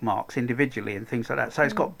delete bookmarks individually and things like that. So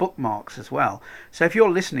it's got bookmarks as well. So if you're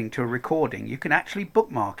listening to a recording, you can actually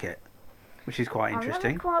bookmark it, which is quite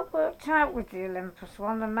interesting. I've never quite worked out with the Olympus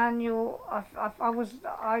one. The manual,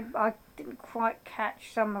 I didn't quite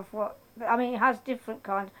catch some of what. I mean, it has different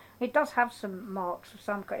kinds. It does have some marks of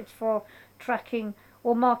some kind. It's for tracking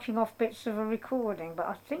or marking off bits of a recording, but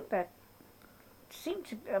I think that seem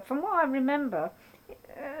to, from what I remember,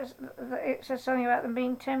 it says something about them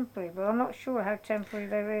being temporary, but I'm not sure how temporary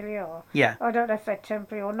they really are. Yeah. I don't know if they're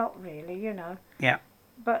temporary or not really, Yeah.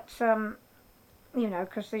 But,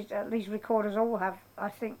 because these recorders all have, I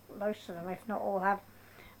think most of them, if not all, have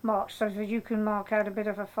marks so that you can mark out a bit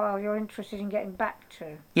of a file you're interested in getting back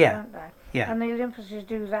to, Yeah. don't they? Yeah. And the Olympuses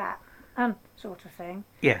do that, sort of thing.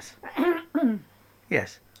 Yes.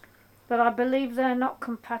 Yes. But I believe they're not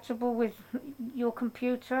compatible with your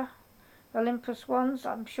computer, Olympus ones.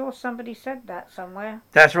 I'm sure somebody said that somewhere.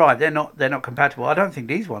 That's right. They're not compatible. I don't think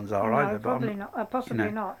these ones are No, either. probably not. Possibly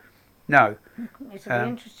not. No. It's an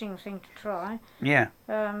interesting thing to try. Yeah.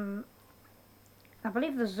 I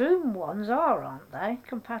believe the Zoom ones aren't they?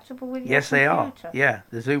 Compatible with your Yes, they are. computer? Yeah.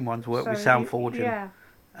 The Zoom ones work with So SoundForge yeah.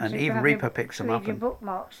 and So you even can have Reaper your- picks them leave up. your And,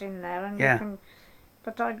 bookmarks in there, and Yeah. you can.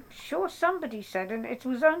 But I'm sure somebody said, and it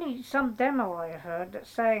was only some demo I heard that's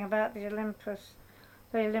saying about the Olympus.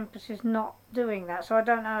 The Olympus is not doing that, so I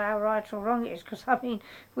don't know how right or wrong it is. Because I mean,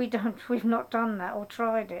 we've not done that or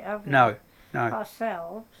tried it, have we? no.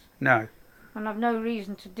 Ourselves. No. And I've no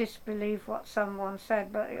reason to disbelieve what someone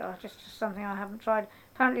said, but just something I haven't tried.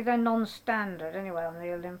 Apparently they're non-standard anyway on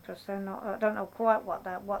the Olympus. They're not. I don't know quite what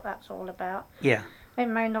that's all about. Yeah. It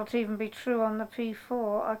may not even be true on the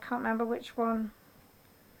P4. I can't remember which one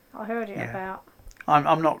I heard it about.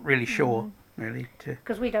 I'm not really sure, really.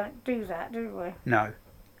 Because we don't do that, do we? No.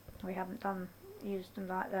 We haven't used them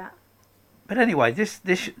like that. But anyway,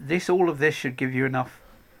 all of this should give you enough.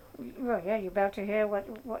 Well, yeah, you're about to hear what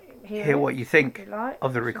you think you like.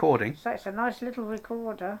 of the recording. So it's a nice little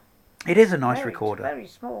recorder. It is a nice recorder. Very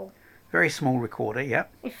small. Very small recorder, yeah.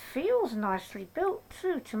 It feels nicely built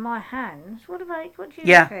too to my hands. What do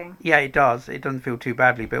you think? Yeah, it does. It doesn't feel too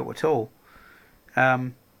badly built at all. Yeah.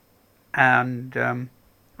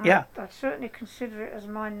 I'd certainly consider it as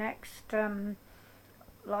my next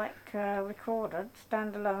recorder,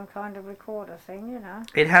 standalone kind of recorder thing, you know.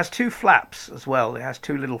 It has 2 flaps as well. It has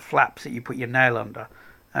 2 little flaps that you put your nail under,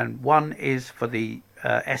 and one is for the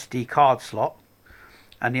SD card slot,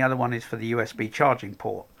 and the other one is for the USB charging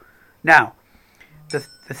port. Now, the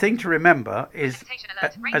thing to remember is,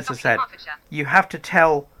 as I said, you have to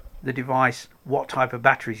tell the device what type of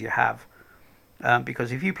batteries you have,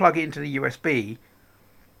 because if you plug it into the USB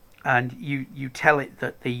and you tell it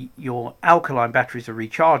that your alkaline batteries are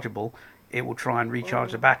rechargeable, it will try and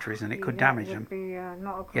recharge the batteries, and it could damage them.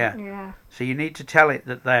 Yeah. So you need to tell it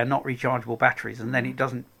that they are not rechargeable batteries, and then it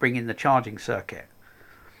doesn't bring in the charging circuit.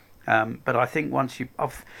 But I think once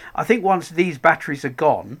these batteries are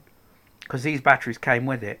gone, because these batteries came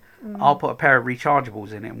with it, I'll put a pair of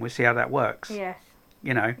rechargeables in it, and we'll see how that works. Yes.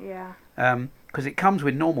 You know. Yeah. Because it comes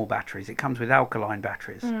with normal batteries, it comes with alkaline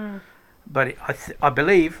batteries. But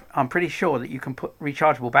I'm pretty sure that you can put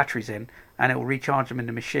rechargeable batteries in, and it will recharge them in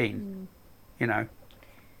the machine. You know.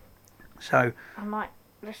 So I might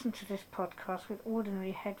listen to this podcast with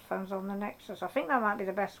ordinary headphones on the Nexus. I think that might be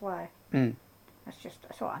the best way.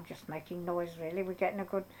 I'm just making noise, really. We're getting a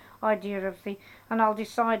good idea of and I'll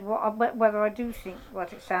decide whether I do think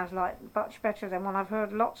what it sounds like much better than when I've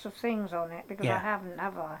heard lots of things on it, because I haven't,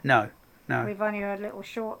 have I? No. We've only heard little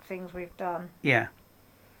short things we've done. Yeah.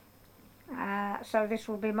 So this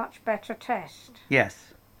will be much better test.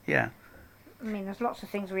 Yes. Yeah. I mean, there's lots of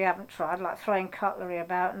things we haven't tried, like throwing cutlery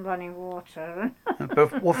about and running water.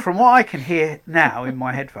 But from what I can hear now in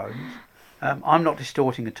my headphones, I'm not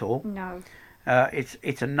distorting at all. No.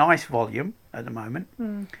 It's a nice volume at the moment.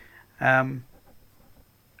 I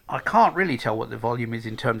can't really tell what the volume is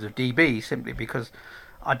in terms of dB, simply because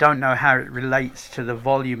I don't know how it relates to the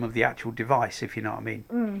volume of the actual device, if you know what I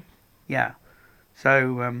mean. Yeah.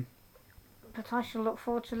 So. But I shall look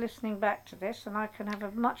forward to listening back to this, and I can have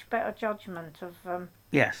a much better judgment of.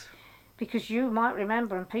 Yes. Because you might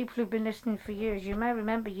remember, and people who've been listening for years, you may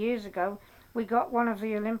remember years ago, we got one of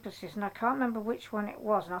the Olympuses, and I can't remember which one it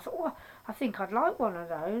was, and I thought, I think I'd like one of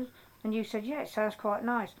those, and you said, yeah, it sounds quite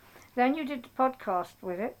nice. Then you did the podcast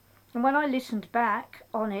with it, and when I listened back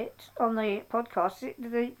on the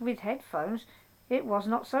podcast, with headphones, it was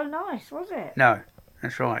not so nice, was it? No,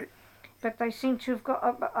 that's right. But they seem to have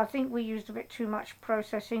got, I think we used a bit too much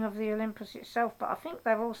processing of the Olympus itself, but I think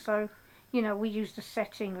they've also, we used a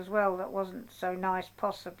setting as well that wasn't so nice,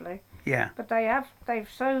 possibly. Yeah. But they've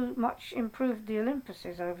so much improved the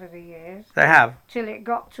Olympuses over the years. They have. Till it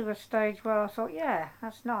got to a stage where I thought, yeah,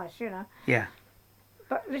 that's nice, Yeah.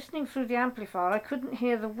 But listening through the amplifier, I couldn't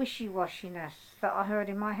hear the wishy-washiness that I heard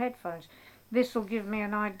in my headphones. This will give me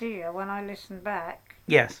an idea when I listen back.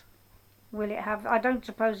 Yes. Will it have? I don't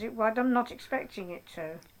suppose it would. I'm not expecting it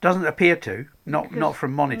to. Doesn't appear to. Not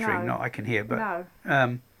from monitoring. No, not I can hear. But no.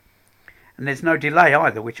 And there's no delay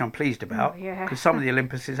either, which I'm pleased about. Yeah. Because some of the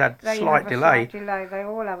Olympuses had They slight have a delay. Slight delay. They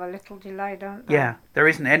all have a little delay, don't they? Yeah. There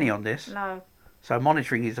isn't any on this. No. So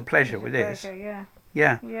monitoring is a pleasure with this. Yeah.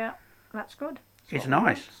 Yeah. Yeah. That's good. It's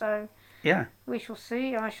nice. So. Yeah. We shall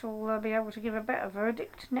see. I shall be able to give a better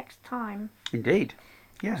verdict next time. Indeed.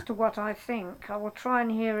 Yeah. As to what I think. I will try and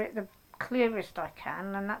hear it the clearest I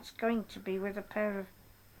can, and that's going to be with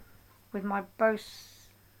with my Bose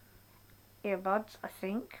earbuds, I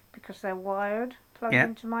think, because they're wired, plugged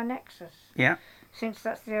into my Nexus. Yeah. Since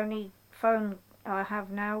that's the only phone I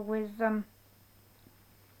have now with a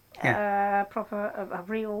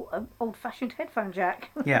real old-fashioned headphone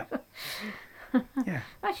jack. Yeah. Yeah.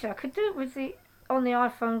 Actually, I could do it on the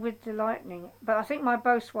iPhone with the Lightning, but I think my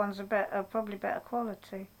Bose ones are probably better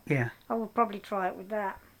quality. Yeah. I will probably try it with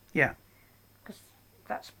that. Yeah. Because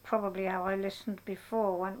that's probably how I listened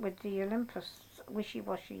before, with the Olympus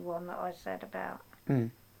wishy-washy one that I said about.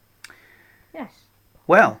 Yes.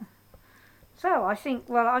 Well. So I think,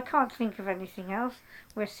 I can't think of anything else.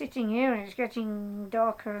 We're sitting here and it's getting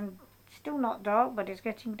darker, and still not dark, but it's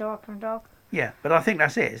getting darker and darker. Yeah, but I think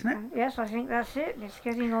that's it, isn't it? Yes, I think that's it. It's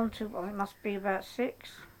getting on to, well, it must be about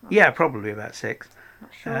 6. Yeah, probably about 6.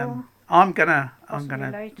 Not sure. I'm gonna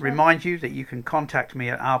Possibly later. remind you that you can contact me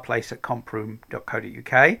at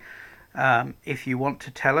ourplace@comproom.co.uk. If you want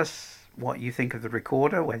to tell us what you think of the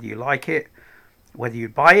recorder, whether you like it, whether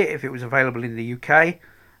you'd buy it if it was available in the UK,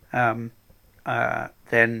 then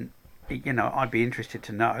I'd be interested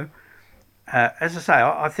to know. As I say,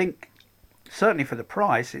 I think certainly for the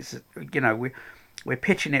price, it's we're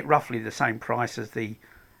pitching it roughly the same price as the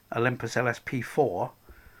Olympus LSP4,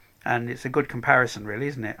 and it's a good comparison, really,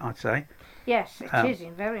 isn't it? I'd say. Yes, it is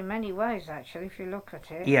in very many ways, actually, if you look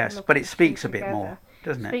at it. Yes, but it speaks a bit more,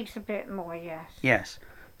 doesn't it? Speaks a bit more, yes. Yes,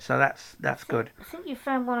 so that's good. I think you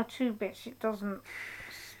found 1 or 2 bits it doesn't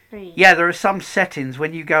speak. Yeah, there are some settings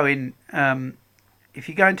when you go in. If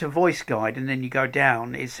you go into voice guide and then you go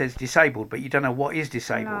down, it says disabled, but you don't know what is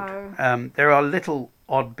disabled. No. There are little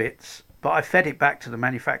odd bits, but I fed it back to the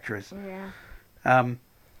manufacturers. Yeah.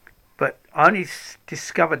 But I only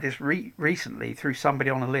discovered this recently through somebody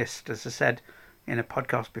on a list, as I said in a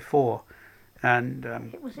podcast before. And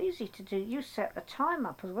it was easy to do. You set the time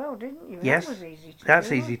up as well, didn't you? Yes, that was easy to that's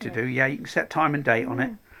do, easy to wasn't do. it? Yeah, you can set time and date on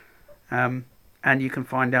it. And you can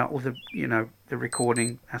find out all the the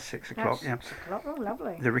recording at 6 o'clock. That's 6 o'clock. Oh,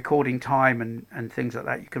 lovely. The recording time and things like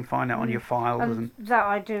that. You can find out on your files. And that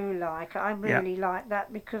I do like. I really like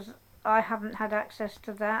that because I haven't had access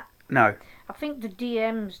to that. No. I think the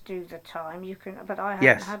DMs do the time. You can, but I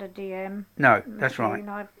haven't had a DM. No, that's right.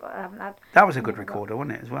 I haven't had. That was a good recorder,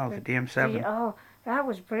 wasn't it, as well? The DM7. Oh, that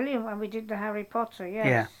was brilliant when we did the Harry Potter.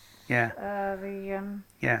 Yes. Yeah.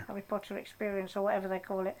 Harry Potter experience or whatever they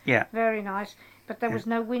call it. Yeah. Very nice, but there was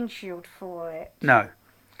no windshield for it. No.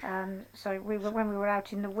 So when we were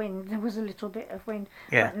out in the wind, there was a little bit of wind.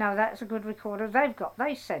 Yeah. But no, that's a good recorder.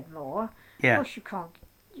 They said more. Yeah. Of course you can't.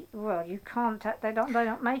 Well, you can't. They're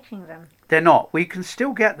not making them. They're not. We can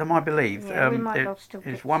still get them, I believe. Yeah, we might not still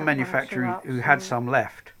there's pick one some manufacturer up, who had some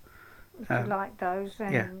left. If you like those,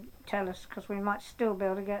 then tell us because we might still be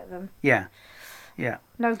able to get them. Yeah.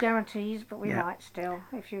 No guarantees, but we might still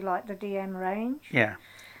if you like the DM range. Yeah.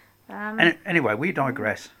 Anyway, we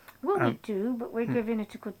digress. Well, we do, but we're giving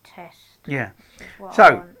it a good test. Yeah. Which is what I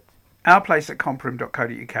So, want. our place at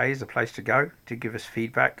comproom.co.uk is the place to go to give us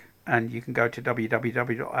feedback. And you can go to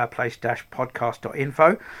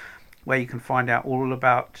www.ourplace-podcast.info where you can find out all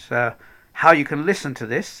about how you can listen to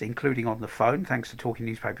this, including on the phone, thanks to Talking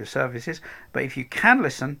Newspaper Services. But if you can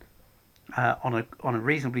listen on a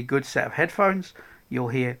reasonably good set of headphones, you'll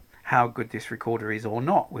hear how good this recorder is or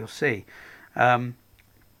not. We'll see.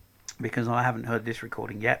 Because I haven't heard this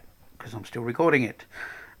recording yet, because I'm still recording it.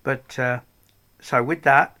 But so with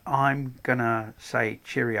that, I'm going to say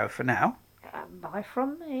cheerio for now. Bye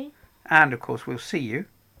from me. And, of course, we'll see you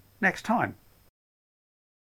next time.